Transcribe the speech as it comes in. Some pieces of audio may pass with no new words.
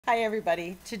Hi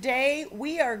everybody. Today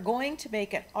we are going to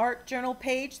make an art journal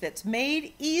page that's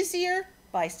made easier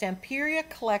by Stamperia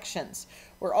Collections.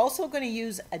 We're also going to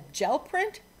use a gel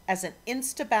print as an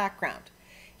Insta background.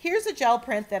 Here's a gel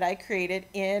print that I created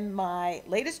in my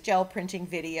latest gel printing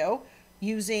video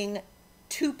using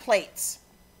 2 plates.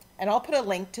 And I'll put a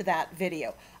link to that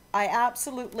video. I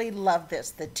absolutely love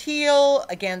this. The teal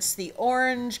against the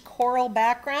orange coral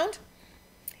background.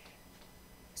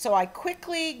 So I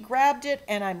quickly grabbed it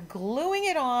and I'm gluing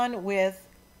it on with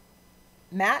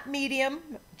matte medium,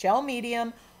 gel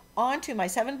medium, onto my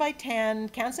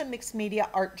 7x10 Canson Mixed Media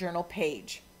art journal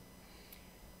page.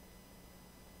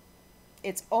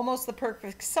 It's almost the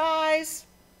perfect size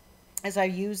as I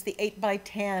use the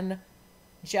 8x10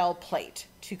 gel plate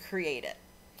to create it.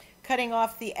 Cutting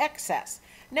off the excess.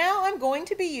 Now I'm going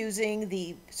to be using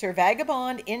the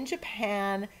Vagabond in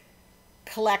Japan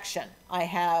collection. I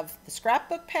have the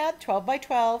scrapbook pad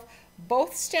 12x12,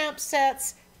 both stamp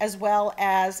sets, as well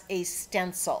as a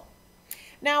stencil.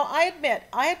 Now I admit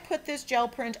I had put this gel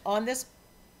print on this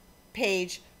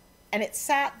page and it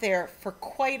sat there for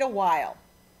quite a while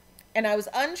and I was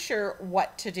unsure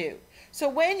what to do. So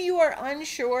when you are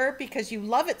unsure because you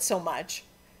love it so much,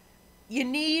 you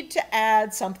need to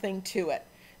add something to it.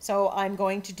 So I'm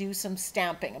going to do some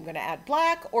stamping. I'm going to add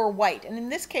black or white. And in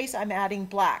this case, I'm adding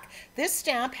black. This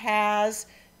stamp has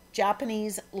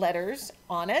Japanese letters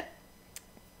on it.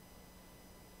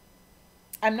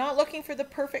 I'm not looking for the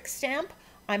perfect stamp.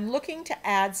 I'm looking to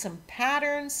add some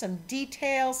patterns, some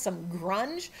detail, some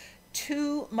grunge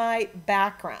to my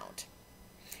background.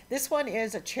 This one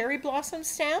is a cherry blossom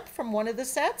stamp from one of the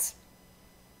sets.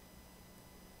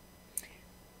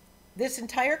 This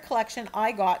entire collection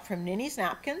I got from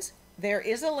NinnysNapkins. There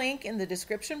is a link in the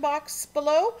description box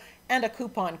below and a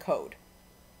coupon code.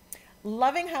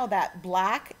 Loving how that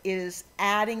black is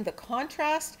adding the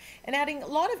contrast and adding a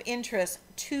lot of interest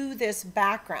to this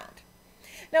background.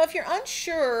 Now, if you're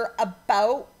unsure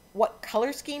about what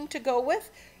color scheme to go with,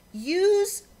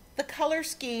 use the color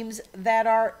schemes that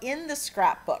are in the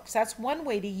scrapbooks. That's one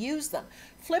way to use them.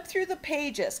 Flip through the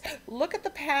pages, look at the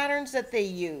patterns that they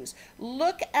use,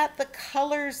 look at the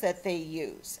colors that they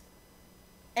use,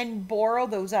 and borrow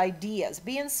those ideas.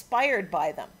 Be inspired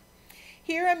by them.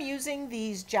 Here I'm using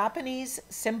these Japanese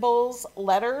symbols,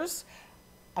 letters.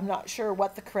 I'm not sure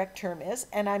what the correct term is,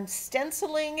 and I'm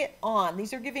stenciling it on.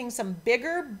 These are giving some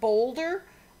bigger, bolder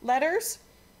letters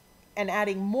and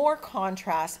adding more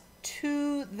contrast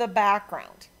to the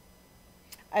background.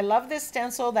 I love this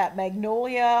stencil, that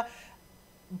magnolia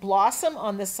blossom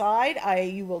on the side.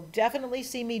 You will definitely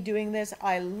see me doing this.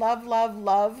 I love, love,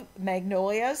 love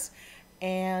magnolias,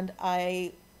 and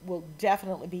I will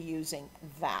definitely be using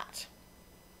that.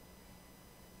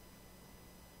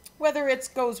 Whether it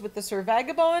goes with the Sir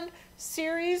Vagabond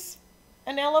series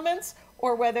and elements,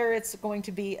 or whether it's going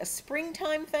to be a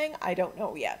springtime thing, I don't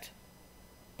know yet,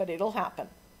 but it'll happen.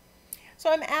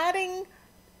 So I'm adding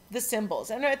the symbols,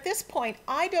 and at this point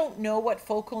I don't know what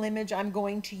focal image I'm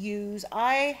going to use.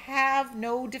 I have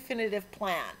no definitive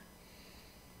plan.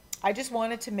 I just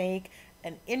wanted to make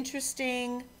an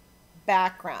interesting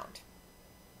background.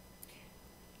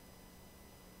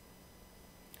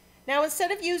 Now, instead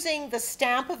of using the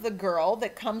stamp of the girl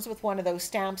that comes with one of those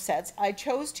stamp sets, I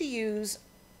chose to use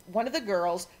one of the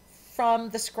girls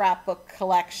from the scrapbook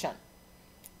collection.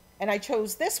 And I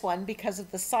chose this one because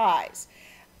of the size.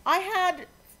 I had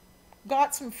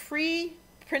got some free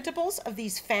printables of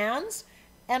these fans,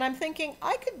 and I'm thinking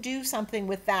I could do something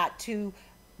with that to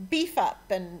beef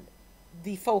up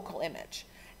the focal image.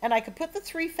 And I could put the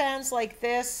 3 fans like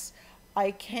this.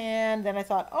 Then I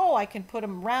thought, oh, I can put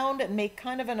them round and make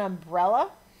kind of an umbrella.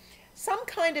 Some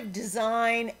kind of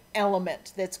design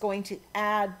element that's going to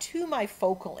add to my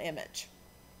focal image.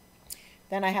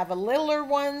 Then I have a littler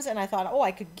ones, and I thought, oh,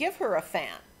 I could give her a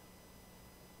fan.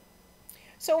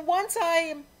 So once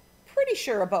I'm pretty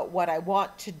sure about what I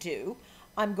want to do,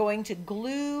 I'm going to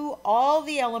glue all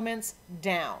the elements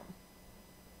down.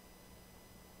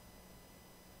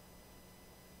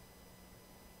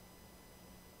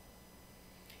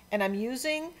 And I'm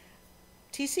using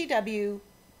TCW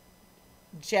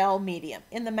gel medium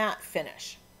in the matte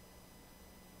finish.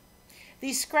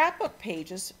 These scrapbook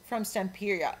pages from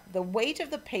Stamperia, the weight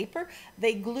of the paper,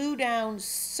 they glue down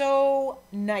so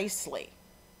nicely.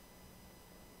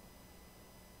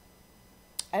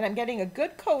 And I'm getting a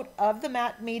good coat of the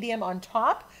matte medium on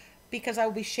top because I'll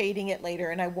be shading it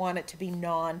later and I want it to be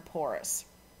non-porous.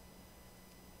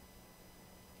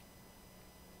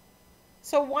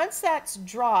 So once that's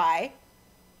dry,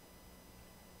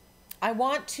 I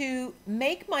want to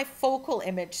make my focal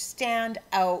image stand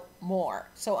out more.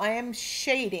 So I am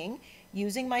shading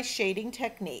using my shading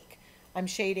technique. I'm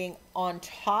shading on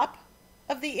top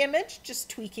of the image, just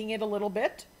tweaking it a little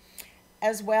bit,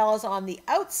 as well as on the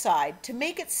outside to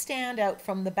make it stand out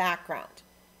from the background.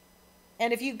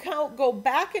 And if you go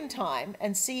back in time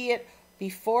and see it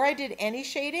before I did any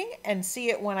shading and see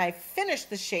it when I finished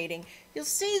the shading, you'll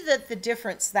see that the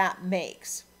difference that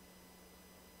makes.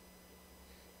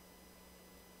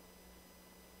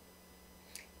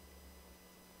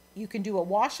 You can do a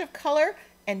wash of color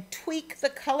and tweak the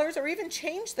colors or even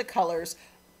change the colors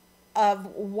of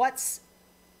what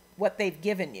they've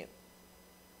given you.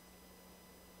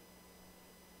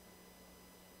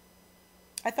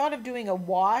 I thought of doing a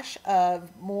wash of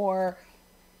more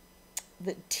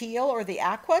the teal or the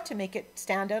aqua to make it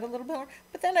stand out a little bit more,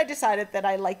 but then I decided that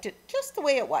I liked it just the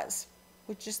way it was,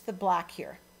 with just the black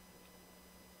here.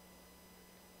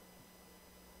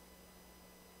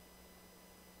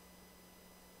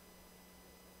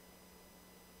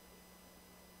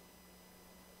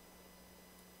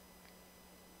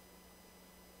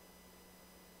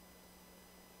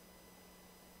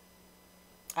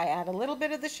 I add a little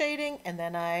bit of the shading and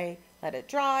then I let it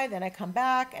dry, then I come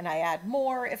back and I add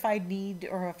more if I need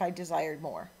or if I desired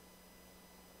more.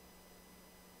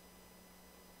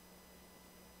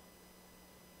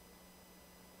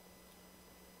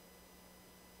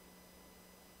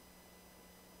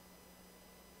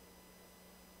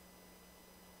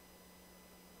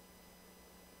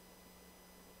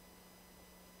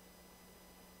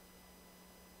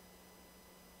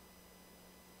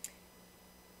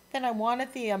 Then I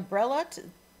wanted the umbrella to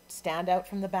stand out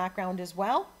from the background as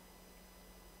well.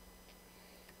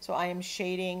 So I am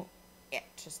shading it,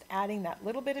 just adding that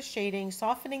little bit of shading,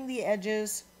 softening the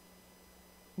edges,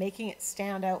 making it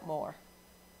stand out more.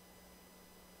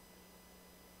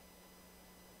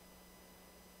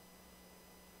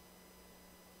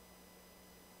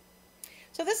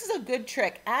 So this is a good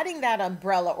trick, adding that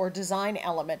umbrella or design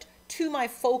element to my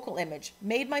focal image,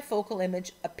 made my focal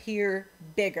image appear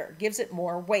bigger, gives it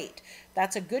more weight.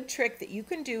 That's a good trick that you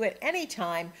can do at any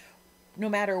time, no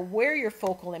matter where your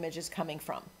focal image is coming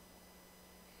from.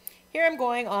 Here I'm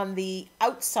going on the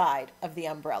outside of the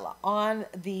umbrella, on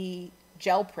the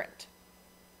gel print.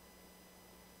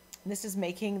 And this is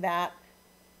making that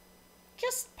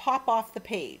just pop off the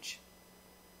page.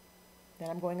 Then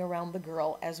I'm going around the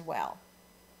girl as well,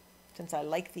 since I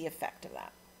like the effect of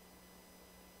that.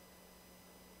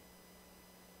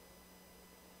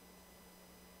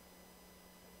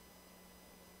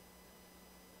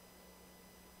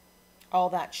 All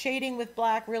that shading with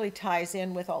black really ties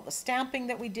in with all the stamping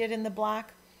that we did in the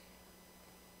black.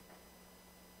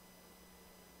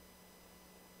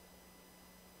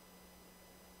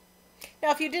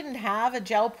 Now, if you didn't have a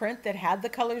gel print that had the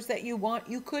colors that you want,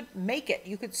 you could make it.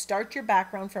 You could start your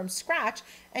background from scratch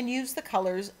and use the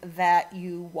colors that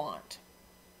you want.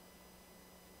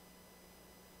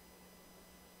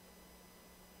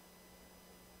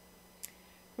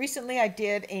 Recently, I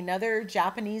did another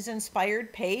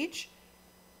Japanese-inspired page,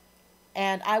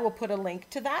 and I will put a link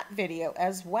to that video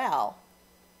as well.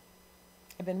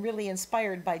 I've been really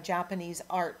inspired by Japanese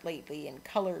art lately in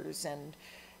colors and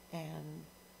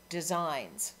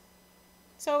designs.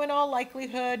 So in all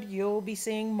likelihood, you'll be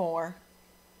seeing more.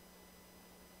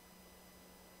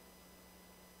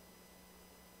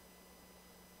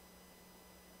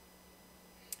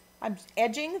 I'm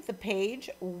edging the page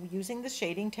using the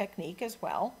shading technique as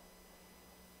well.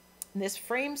 And this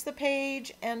frames the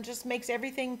page and just makes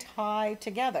everything tie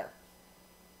together.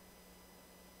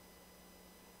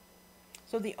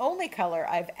 So the only color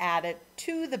I've added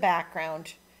to the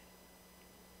background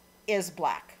is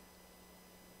black.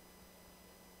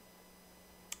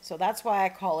 So that's why I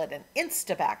call it an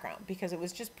Insta background, because it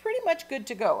was just pretty much good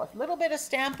to go. A little bit of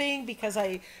stamping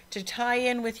to tie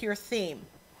in with your theme.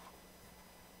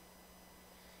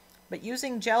 But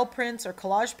using gel prints or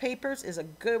collage papers is a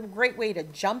great way to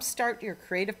jumpstart your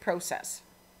creative process.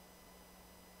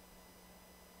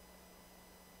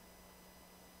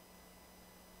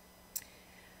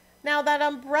 Now that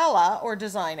umbrella or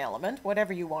design element,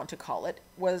 whatever you want to call it,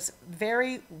 was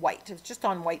very white. It's just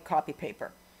on white copy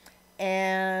paper.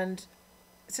 And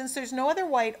since there's no other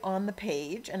white on the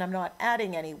page and I'm not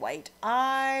adding any white,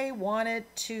 I wanted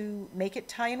to make it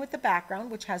tie in with the background,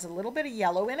 which has a little bit of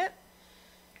yellow in it.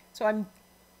 So I'm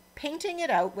painting it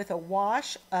out with a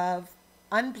wash of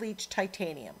unbleached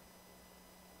titanium.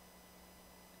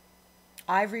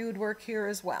 Ivory would work here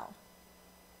as well.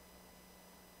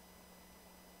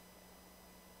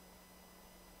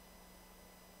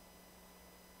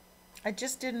 I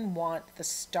just didn't want the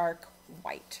stark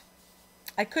white.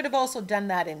 I could have also done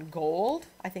that in gold.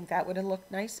 I think that would have looked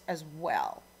nice as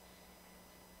well.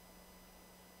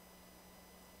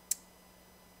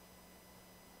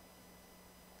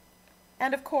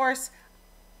 And of course,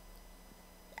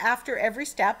 after every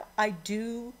step, I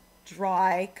do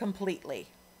dry completely.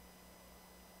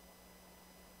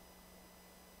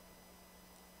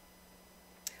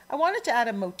 I wanted to add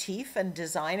a motif and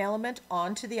design element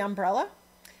onto the umbrella.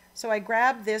 So I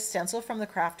grabbed this stencil from the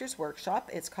Crafter's Workshop.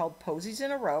 It's called Posies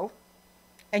in a Row.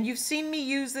 And you've seen me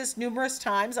use this numerous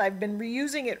times. I've been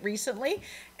reusing it recently,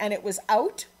 and it was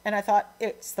out, and I thought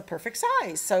it's the perfect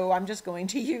size, so I'm just going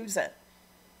to use it.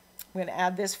 I'm going to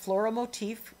add this floral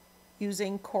motif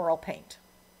using coral paint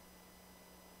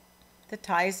that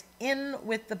ties in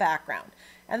with the background.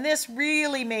 And this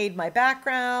really made my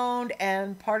background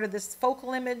and part of this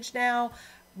focal image now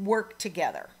work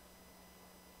together.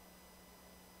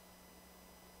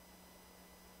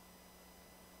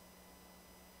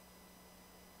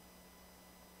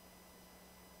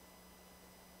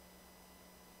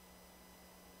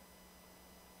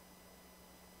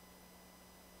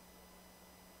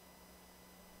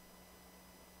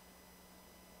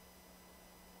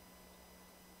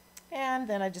 And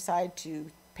then I decide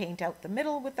to paint out the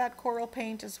middle with that coral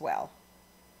paint as well.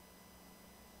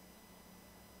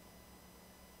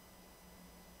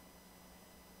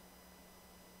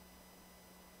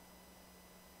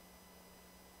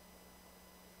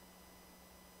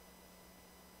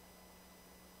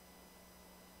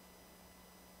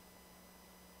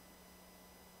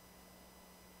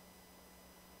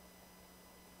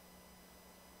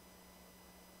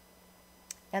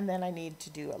 And then I need to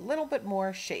do a little bit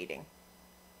more shading.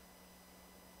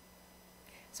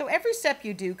 So every step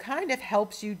you do kind of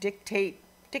helps you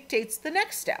dictates the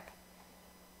next step.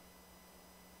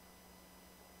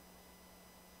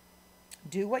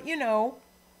 Do what you know,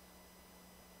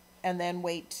 and then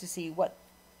wait to see what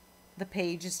the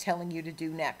page is telling you to do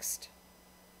next.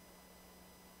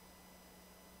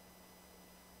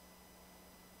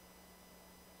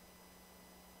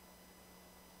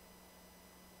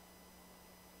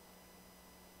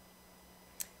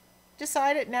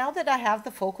 Decided now that I have the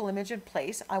focal image in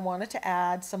place, I wanted to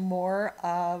add some more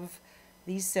of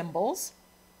these symbols.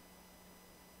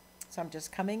 So I'm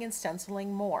just coming and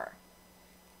stenciling more.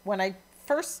 When I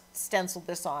first stenciled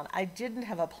this on, I didn't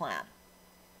have a plan.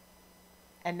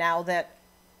 And now that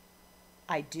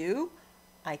I do,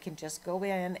 I can just go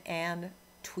in and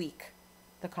tweak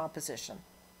the composition.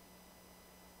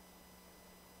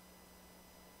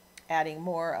 Adding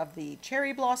more of the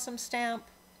cherry blossom stamp.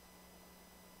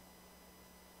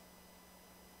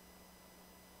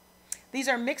 These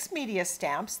are mixed media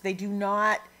stamps. They do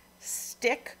not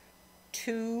stick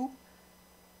to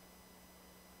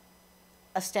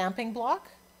a stamping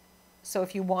block. So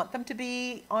if you want them to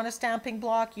be on a stamping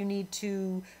block, you need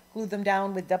to glue them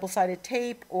down with double-sided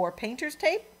tape or painter's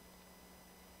tape,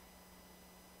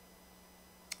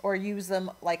 or use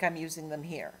them like I'm using them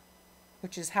here,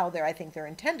 which is how I think they're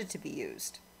intended to be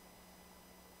used.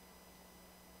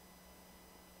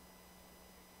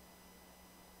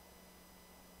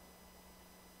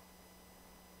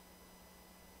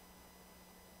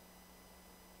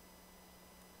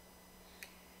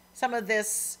 Some of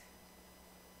this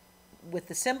with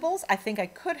the symbols, I think I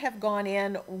could have gone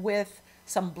in with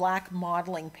some black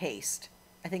modeling paste.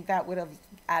 I think that would have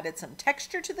added some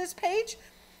texture to this page.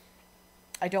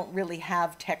 I don't really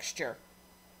have texture,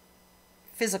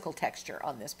 physical texture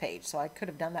on this page, so I could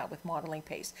have done that with modeling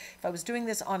paste. If I was doing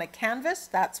this on a canvas,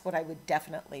 that's what I would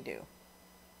definitely do.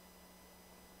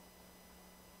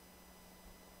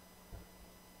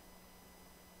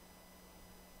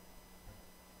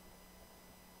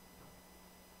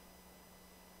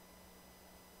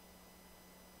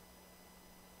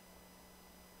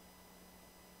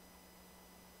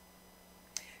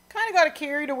 Kind of got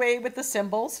carried away with the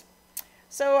symbols.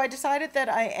 So I decided that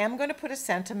I am going to put a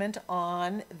sentiment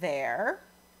on there.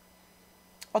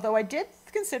 Although I did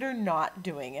consider not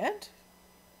doing it.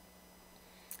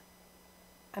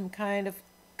 I'm kind of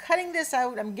cutting this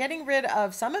out. I'm getting rid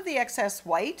of some of the excess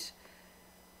white,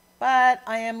 but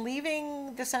I am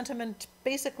leaving the sentiment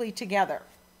basically together.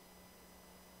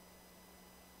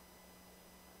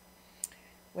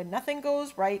 When nothing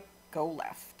goes right, go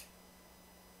left.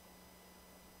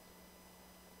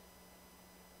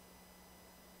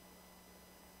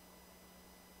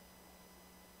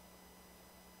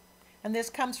 And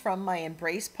this comes from my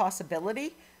Embrace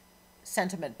Possibility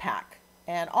sentiment pack.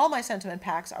 And all my sentiment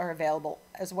packs are available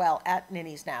as well at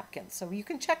NinnysNapkins. So you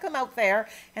can check them out there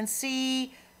and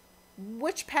see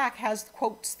which pack has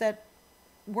quotes that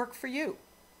work for you.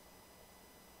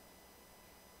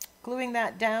 Gluing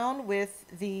that down with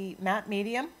the matte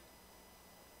medium.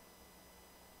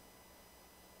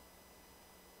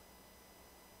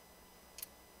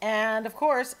 And of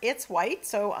course it's white,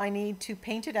 so I need to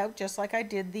paint it out just like I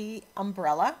did the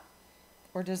umbrella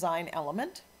or design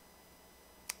element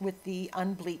with the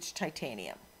unbleached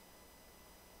titanium.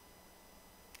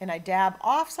 And I dab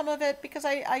off some of it because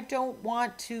I don't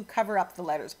want to cover up the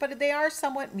letters, but they are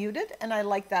somewhat muted and I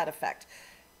like that effect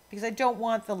because I don't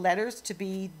want the letters to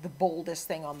be the boldest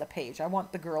thing on the page. I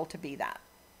want the girl to be that.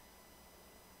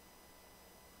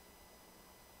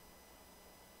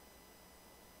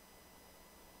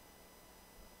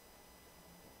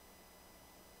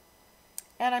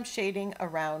 And I'm shading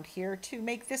around here to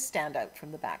make this stand out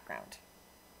from the background.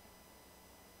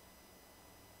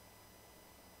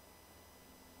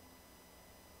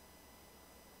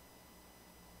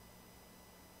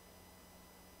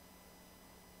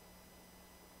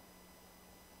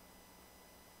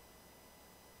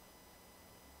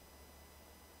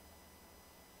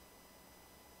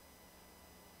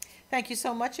 Thank you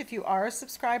so much if you are a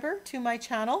subscriber to my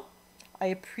channel. I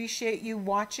appreciate you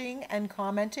watching and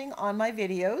commenting on my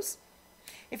videos.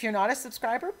 If you're not a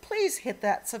subscriber, please hit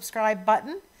that subscribe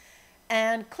button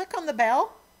and click on the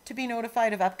bell to be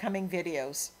notified of upcoming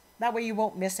videos. That way you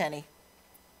won't miss any.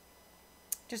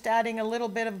 Just adding a little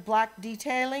bit of black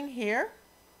detailing here.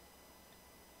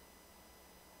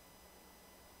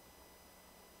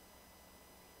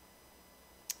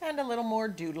 And a little more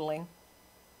doodling.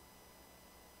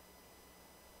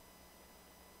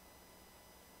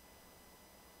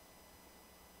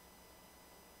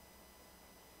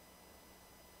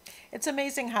 It's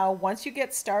amazing how once you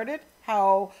get started,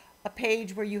 how a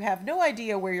page where you have no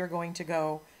idea where you're going to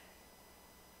go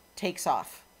takes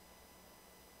off.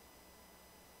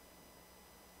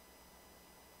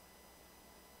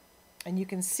 And you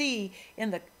can see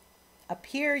up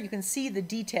here, you can see the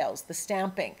details, the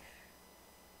stamping.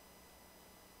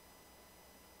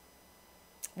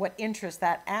 What interest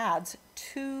that adds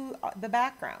to the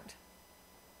background.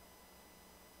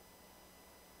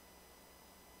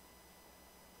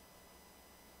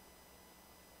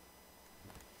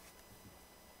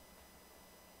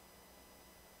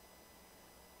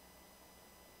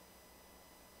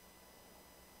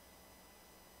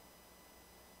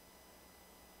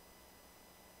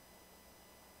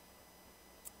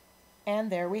 And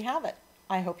there we have it.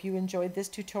 I hope you enjoyed this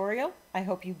tutorial. I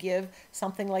hope you give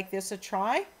something like this a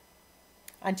try.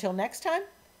 Until next time,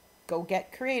 go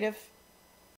get creative.